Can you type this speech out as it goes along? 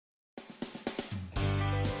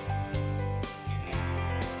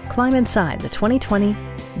Climb inside the 2020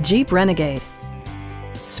 Jeep Renegade.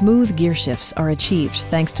 Smooth gear shifts are achieved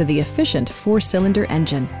thanks to the efficient 4-cylinder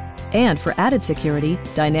engine. And for added security,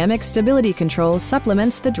 dynamic stability control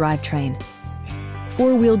supplements the drivetrain.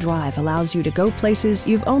 4-wheel drive allows you to go places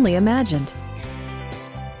you've only imagined.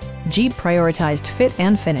 Jeep prioritized fit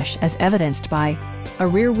and finish as evidenced by a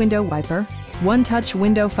rear window wiper, one-touch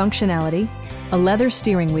window functionality, a leather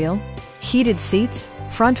steering wheel, heated seats,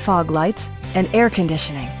 front fog lights, and air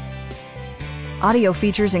conditioning. Audio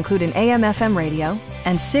features include an AM/FM radio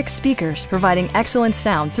and 6 speakers providing excellent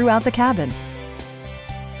sound throughout the cabin.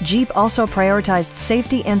 Jeep also prioritized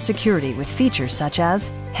safety and security with features such as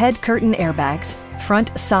head curtain airbags, front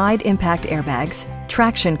side impact airbags,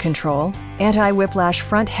 traction control, anti-whiplash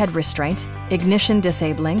front head restraint, ignition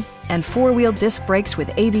disabling, and 4-wheel disc brakes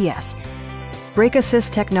with ABS. Brake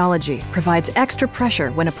assist technology provides extra pressure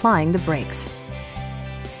when applying the brakes.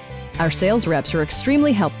 Our sales reps are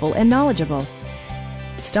extremely helpful and knowledgeable.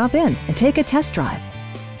 Stop in and take a test drive.